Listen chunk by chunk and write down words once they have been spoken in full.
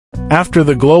after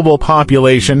the global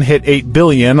population hit 8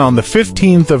 billion on the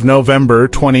 15th of November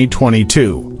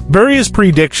 2022. Various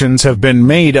predictions have been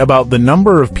made about the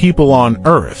number of people on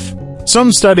Earth.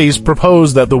 Some studies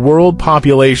propose that the world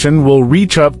population will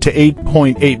reach up to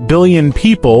 8.8 billion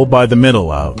people by the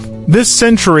middle of this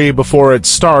century before it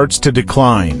starts to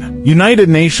decline. United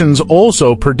Nations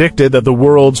also predicted that the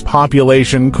world's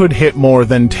population could hit more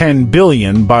than 10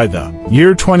 billion by the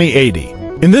year 2080.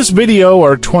 In this video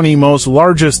are 20 most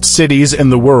largest cities in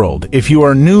the world. If you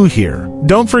are new here,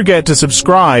 don't forget to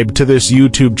subscribe to this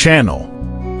YouTube channel.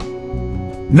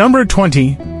 Number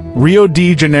 20. Rio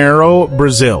de Janeiro,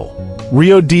 Brazil.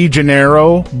 Rio de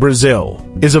Janeiro, Brazil,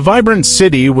 is a vibrant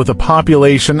city with a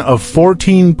population of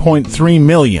 14.3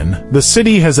 million. The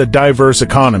city has a diverse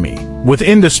economy, with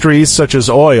industries such as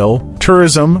oil,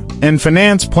 tourism, and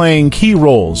finance playing key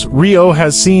roles. Rio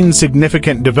has seen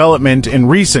significant development in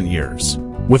recent years,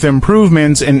 with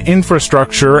improvements in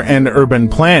infrastructure and urban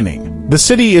planning. The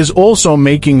city is also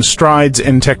making strides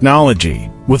in technology,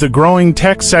 with a growing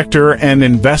tech sector and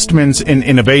investments in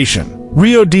innovation.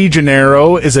 Rio de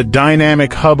Janeiro is a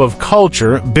dynamic hub of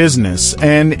culture, business,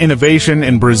 and innovation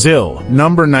in Brazil.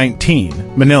 Number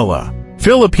 19. Manila.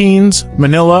 Philippines.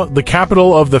 Manila, the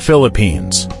capital of the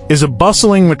Philippines, is a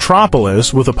bustling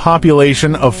metropolis with a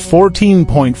population of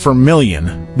 14.4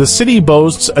 million. The city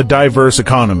boasts a diverse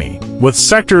economy, with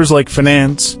sectors like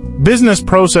finance, business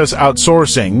process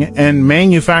outsourcing, and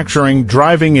manufacturing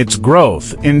driving its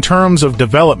growth. In terms of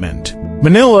development,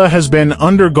 Manila has been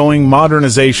undergoing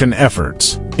modernization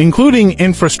efforts, including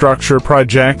infrastructure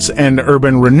projects and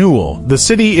urban renewal. The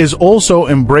city is also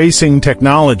embracing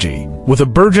technology, with a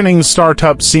burgeoning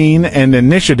startup scene and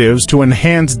initiatives to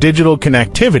enhance digital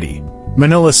connectivity.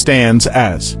 Manila stands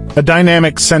as a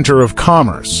dynamic center of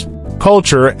commerce,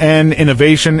 culture, and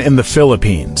innovation in the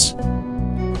Philippines.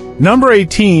 Number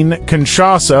 18.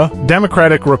 Kinshasa,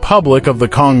 Democratic Republic of the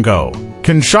Congo.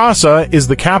 Kinshasa is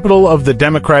the capital of the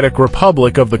Democratic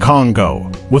Republic of the Congo,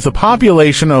 with a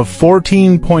population of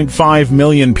 14.5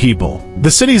 million people. The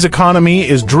city's economy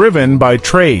is driven by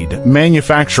trade,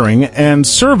 manufacturing, and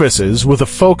services with a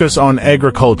focus on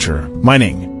agriculture,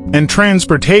 mining, and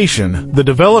transportation. The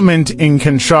development in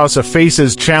Kinshasa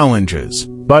faces challenges,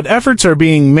 but efforts are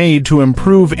being made to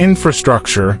improve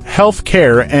infrastructure,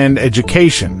 healthcare, and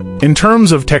education. In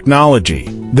terms of technology,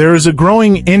 there is a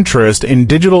growing interest in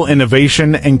digital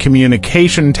innovation and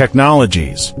communication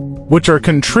technologies, which are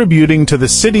contributing to the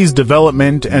city's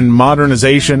development and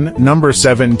modernization. Number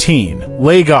 17.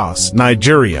 Lagos,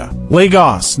 Nigeria.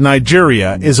 Lagos,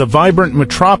 Nigeria is a vibrant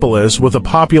metropolis with a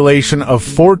population of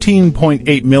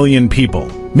 14.8 million people,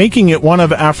 making it one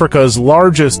of Africa's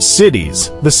largest cities.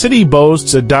 The city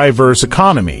boasts a diverse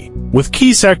economy, with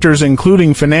key sectors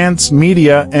including finance,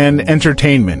 media, and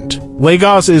entertainment.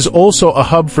 Lagos is also a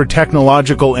hub for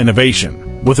technological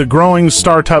innovation, with a growing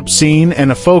startup scene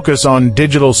and a focus on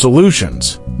digital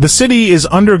solutions. The city is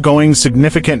undergoing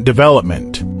significant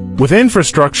development, with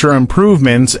infrastructure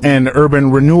improvements and urban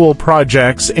renewal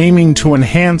projects aiming to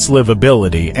enhance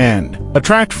livability and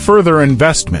attract further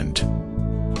investment.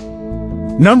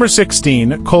 Number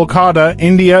 16. Kolkata,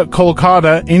 India.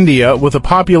 Kolkata, India, with a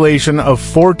population of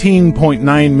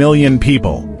 14.9 million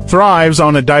people, thrives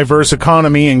on a diverse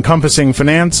economy encompassing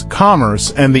finance,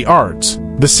 commerce, and the arts.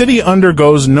 The city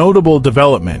undergoes notable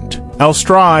development,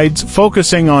 strides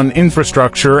focusing on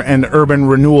infrastructure and urban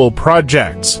renewal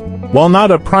projects. While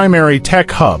not a primary tech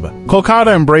hub,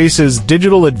 Kolkata embraces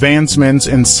digital advancements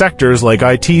in sectors like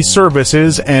IT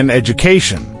services and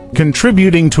education,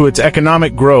 contributing to its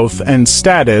economic growth and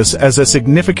status as a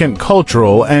significant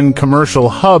cultural and commercial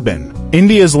hub in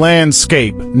India's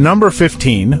landscape. Number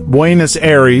 15. Buenos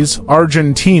Aires,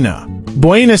 Argentina.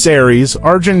 Buenos Aires,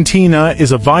 Argentina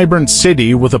is a vibrant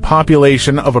city with a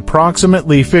population of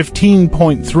approximately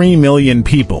 15.3 million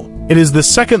people. It is the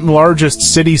second largest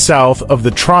city south of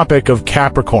the Tropic of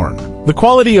Capricorn. The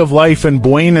quality of life in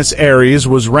Buenos Aires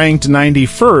was ranked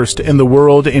 91st in the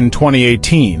world in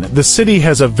 2018. The city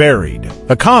has a varied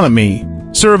economy,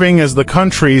 serving as the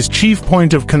country's chief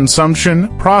point of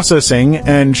consumption, processing,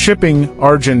 and shipping.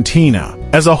 Argentina,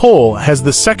 as a whole, has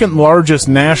the second largest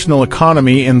national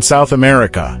economy in South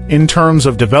America in terms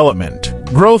of development.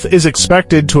 Growth is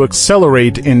expected to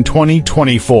accelerate in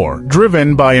 2024,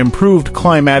 driven by improved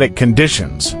climatic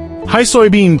conditions, high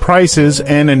soybean prices,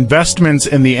 and investments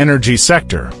in the energy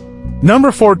sector.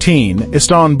 Number 14.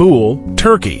 Istanbul,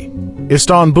 Turkey.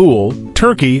 Istanbul,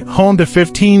 Turkey, home to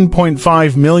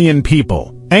 15.5 million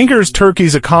people, anchors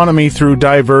Turkey's economy through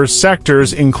diverse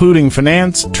sectors including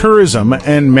finance, tourism,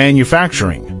 and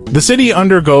manufacturing. The city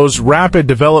undergoes rapid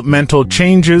developmental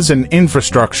changes in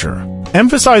infrastructure,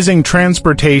 emphasizing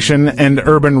transportation and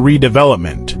urban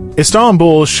redevelopment.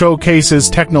 Istanbul showcases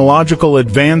technological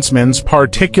advancements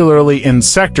particularly in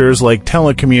sectors like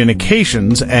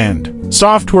telecommunications and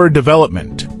software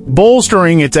development,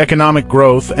 bolstering its economic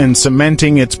growth and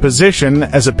cementing its position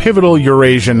as a pivotal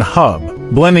Eurasian hub,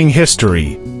 blending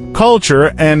history,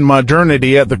 culture, and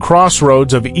modernity at the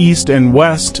crossroads of East and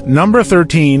West. Number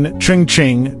 13.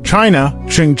 Chongqing, China.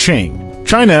 Chongqing,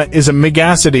 China is a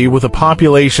megacity with a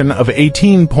population of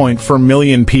 18.4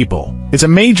 million people. It's a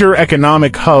major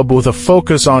economic hub with a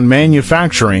focus on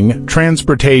manufacturing,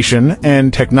 transportation,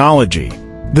 and technology.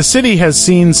 The city has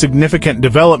seen significant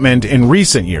development in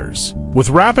recent years. With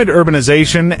rapid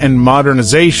urbanization and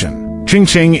modernization,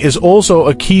 Chongqing is also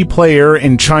a key player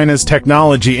in China's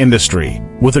technology industry,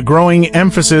 with a growing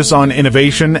emphasis on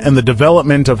innovation and the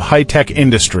development of high-tech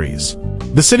industries.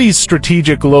 The city's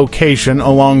strategic location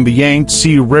along the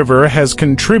Yangtze River has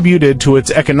contributed to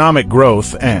its economic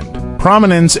growth and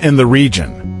prominence in the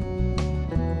region.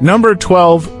 Number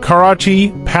 12.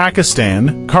 Karachi,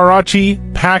 Pakistan. Karachi,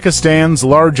 Pakistan's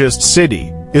largest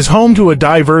city, is home to a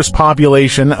diverse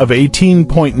population of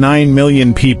 18.9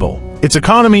 million people. Its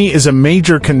economy is a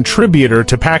major contributor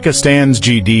to Pakistan's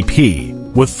GDP,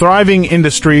 with thriving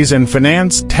industries in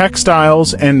finance,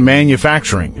 textiles, and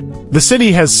manufacturing. The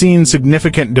city has seen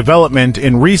significant development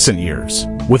in recent years,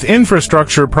 with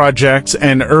infrastructure projects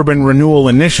and urban renewal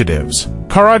initiatives.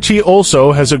 Karachi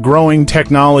also has a growing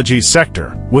technology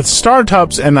sector, with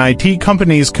startups and IT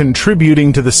companies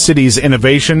contributing to the city's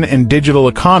innovation and digital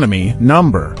economy.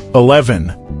 Number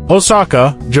 11.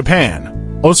 Osaka, Japan.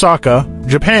 Osaka,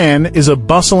 Japan is a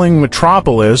bustling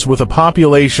metropolis with a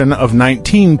population of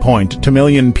 19.2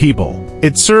 million people.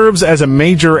 It serves as a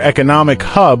major economic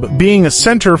hub, being a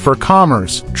center for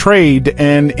commerce, trade,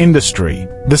 and industry.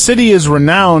 The city is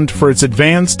renowned for its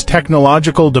advanced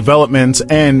technological developments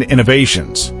and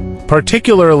innovations,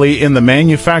 particularly in the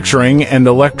manufacturing and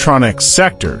electronics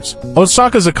sectors.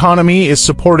 Osaka's economy is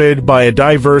supported by a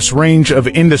diverse range of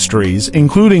industries,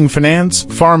 including finance,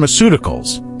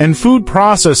 pharmaceuticals, and food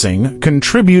processing,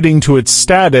 contributing to its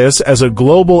status as a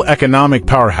global economic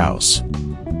powerhouse.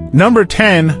 Number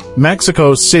 10.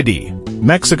 Mexico City.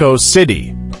 Mexico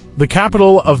City, the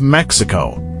capital of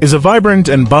Mexico, is a vibrant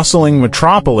and bustling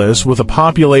metropolis with a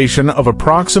population of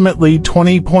approximately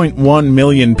 20.1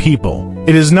 million people.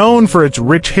 It is known for its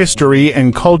rich history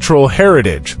and cultural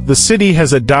heritage. The city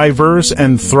has a diverse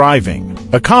and thriving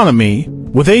economy,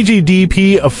 with a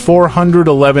GDP of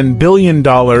 $411 billion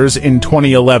in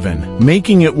 2011,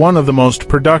 making it one of the most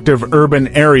productive urban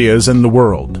areas in the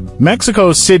world.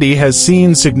 Mexico City has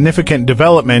seen significant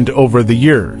development over the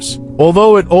years,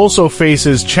 although it also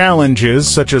faces challenges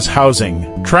such as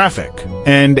housing, traffic,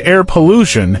 and air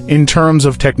pollution. In terms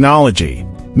of technology,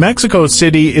 Mexico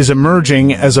City is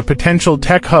emerging as a potential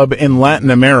tech hub in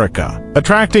Latin America,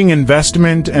 attracting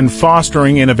investment and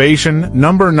fostering innovation.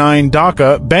 Number 9.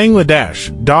 Dhaka, Bangladesh.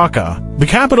 Dhaka, the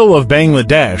capital of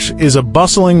Bangladesh, is a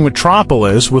bustling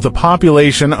metropolis with a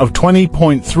population of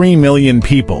 20.3 million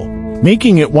people,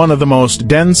 making it one of the most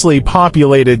densely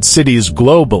populated cities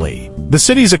globally. The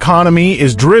city's economy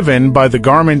is driven by the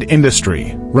garment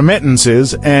industry,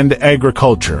 remittances, and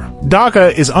agriculture.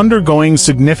 Dhaka is undergoing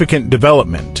significant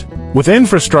development, with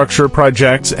infrastructure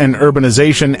projects and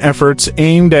urbanization efforts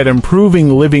aimed at improving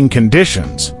living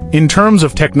conditions. In terms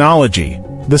of technology,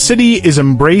 the city is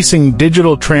embracing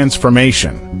digital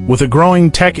transformation, with a growing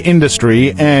tech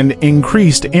industry and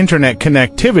increased internet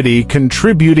connectivity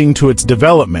contributing to its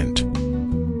development.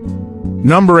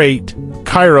 Number 8.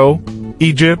 Cairo,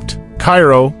 Egypt.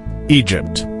 Cairo,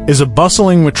 Egypt, is a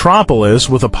bustling metropolis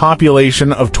with a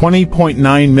population of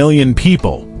 20.9 million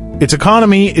people. Its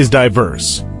economy is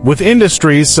diverse, with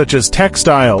industries such as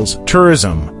textiles,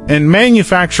 tourism, and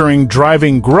manufacturing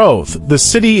driving growth. The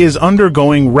city is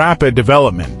undergoing rapid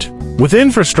development, with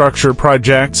infrastructure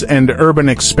projects and urban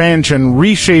expansion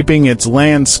reshaping its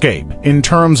landscape. In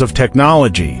terms of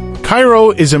technology,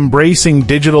 Cairo is embracing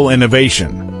digital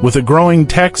innovation, with a growing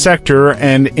tech sector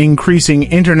and increasing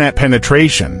internet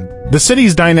penetration. The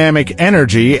city's dynamic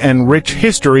energy and rich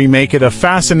history make it a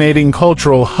fascinating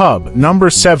cultural hub. Number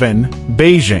 7.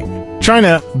 Beijing,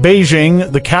 China.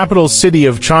 Beijing, the capital city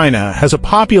of China, has a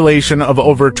population of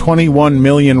over 21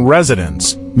 million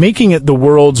residents, making it the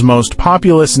world's most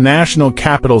populous national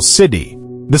capital city.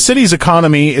 The city's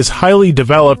economy is highly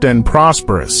developed and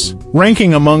prosperous,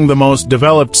 ranking among the most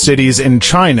developed cities in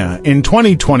China in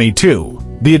 2022.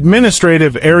 The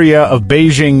administrative area of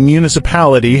Beijing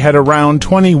Municipality had around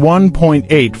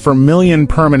 21.8 per million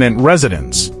permanent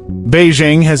residents.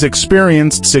 Beijing has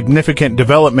experienced significant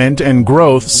development and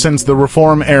growth since the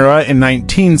reform era in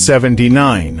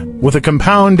 1979, with a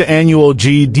compound annual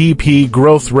GDP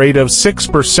growth rate of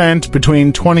 6%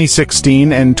 between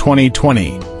 2016 and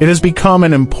 2020. It has become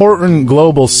an important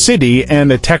global city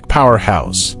and a tech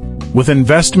powerhouse, with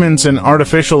investments in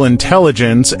artificial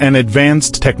intelligence and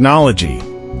advanced technology.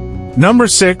 Number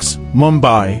 6.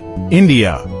 Mumbai,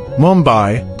 India.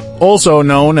 Mumbai, also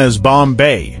known as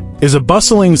Bombay, is a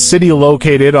bustling city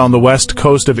located on the west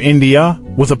coast of India,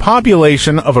 with a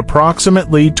population of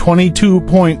approximately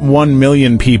 22.1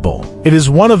 million people. It is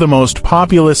one of the most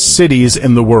populous cities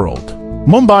in the world.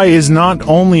 Mumbai is not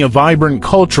only a vibrant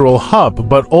cultural hub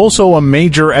but also a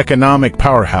major economic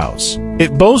powerhouse.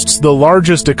 It boasts the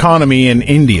largest economy in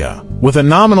India, with a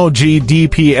nominal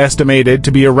GDP estimated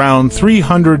to be around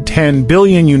 310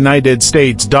 billion United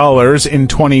States dollars in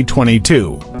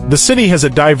 2022. The city has a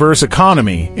diverse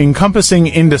economy, encompassing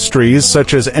industries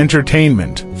such as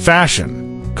entertainment,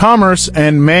 fashion, commerce,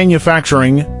 and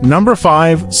manufacturing. Number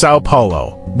 5. Sao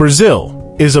Paulo,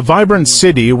 Brazil, is a vibrant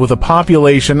city with a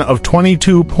population of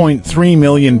 22.3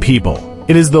 million people.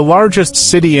 It is the largest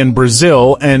city in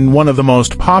Brazil and one of the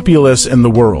most populous in the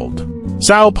world.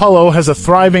 Sao Paulo has a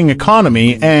thriving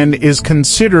economy and is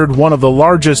considered one of the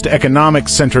largest economic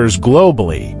centers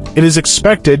globally. It is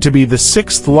expected to be the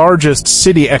 6th largest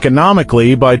city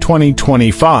economically by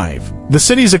 2025. The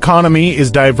city's economy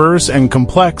is diverse and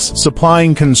complex,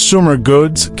 supplying consumer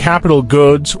goods, capital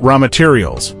goods, raw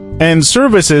materials, and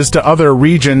services to other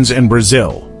regions in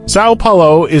Brazil. Sao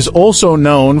Paulo is also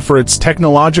known for its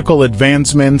technological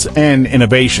advancements and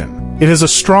innovation. It has a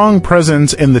strong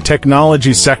presence in the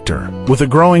technology sector, with a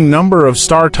growing number of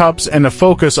startups and a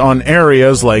focus on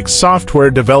areas like software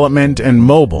development and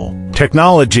mobile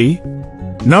technology.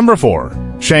 Number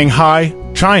 4. Shanghai,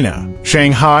 China.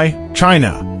 Shanghai,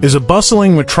 China, is a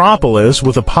bustling metropolis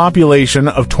with a population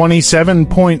of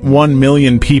 27.1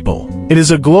 million people. It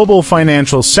is a global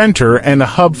financial center and a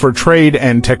hub for trade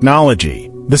and technology.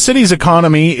 The city's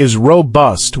economy is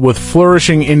robust, with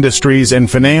flourishing industries in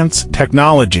finance,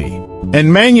 technology,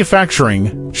 and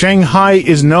manufacturing. Shanghai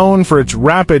is known for its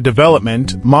rapid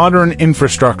development, modern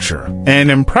infrastructure, and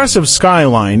impressive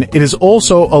skyline. It is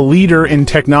also a leader in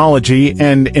technology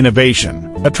and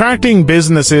innovation, attracting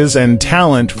businesses and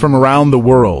talent from around the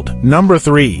world. Number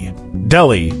 3.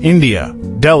 Delhi, India.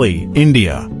 Delhi,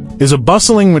 India, is a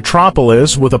bustling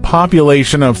metropolis with a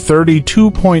population of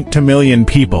 32.2 million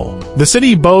people. The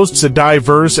city boasts a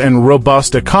diverse and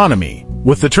robust economy,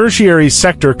 with the tertiary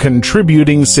sector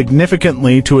contributing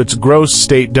significantly to its gross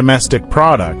state domestic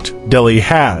product. Delhi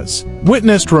has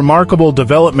witnessed remarkable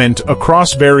development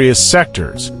across various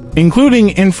sectors,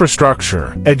 including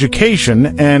infrastructure,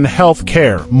 education, and health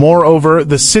care. Moreover,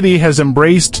 the city has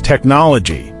embraced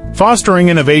technology, fostering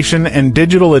innovation and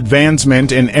digital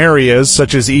advancement in areas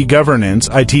such as e-governance,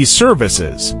 IT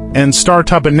services, and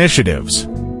startup initiatives.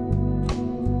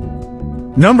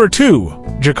 Number 2.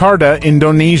 Jakarta,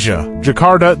 Indonesia.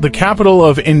 Jakarta, the capital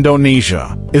of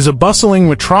Indonesia, is a bustling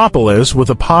metropolis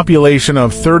with a population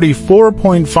of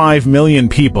 34.5 million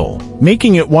people,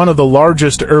 making it one of the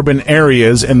largest urban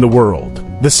areas in the world.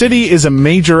 The city is a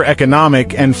major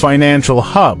economic and financial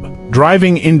hub,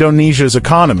 driving Indonesia's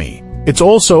economy. It's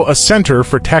also a center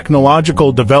for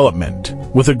technological development,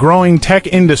 with a growing tech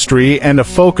industry and a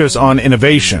focus on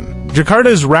innovation.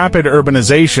 Jakarta's rapid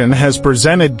urbanization has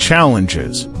presented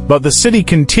challenges, but the city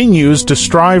continues to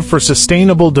strive for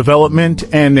sustainable development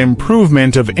and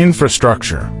improvement of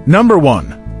infrastructure. Number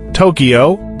 1.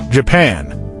 Tokyo,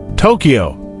 Japan.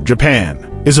 Tokyo,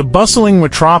 Japan, is a bustling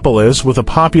metropolis with a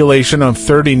population of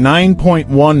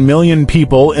 39.1 million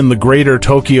people in the Greater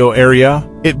Tokyo area.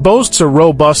 It boasts a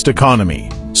robust economy,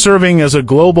 serving as a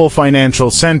global financial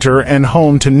center and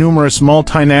home to numerous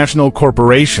multinational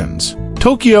corporations.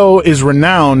 Tokyo is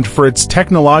renowned for its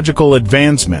technological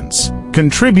advancements,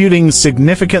 contributing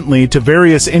significantly to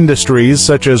various industries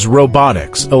such as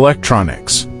robotics,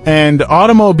 electronics, and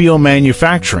automobile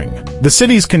manufacturing. The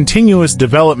city's continuous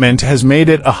development has made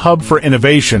it a hub for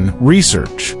innovation,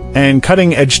 research, and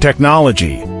cutting-edge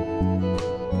technology.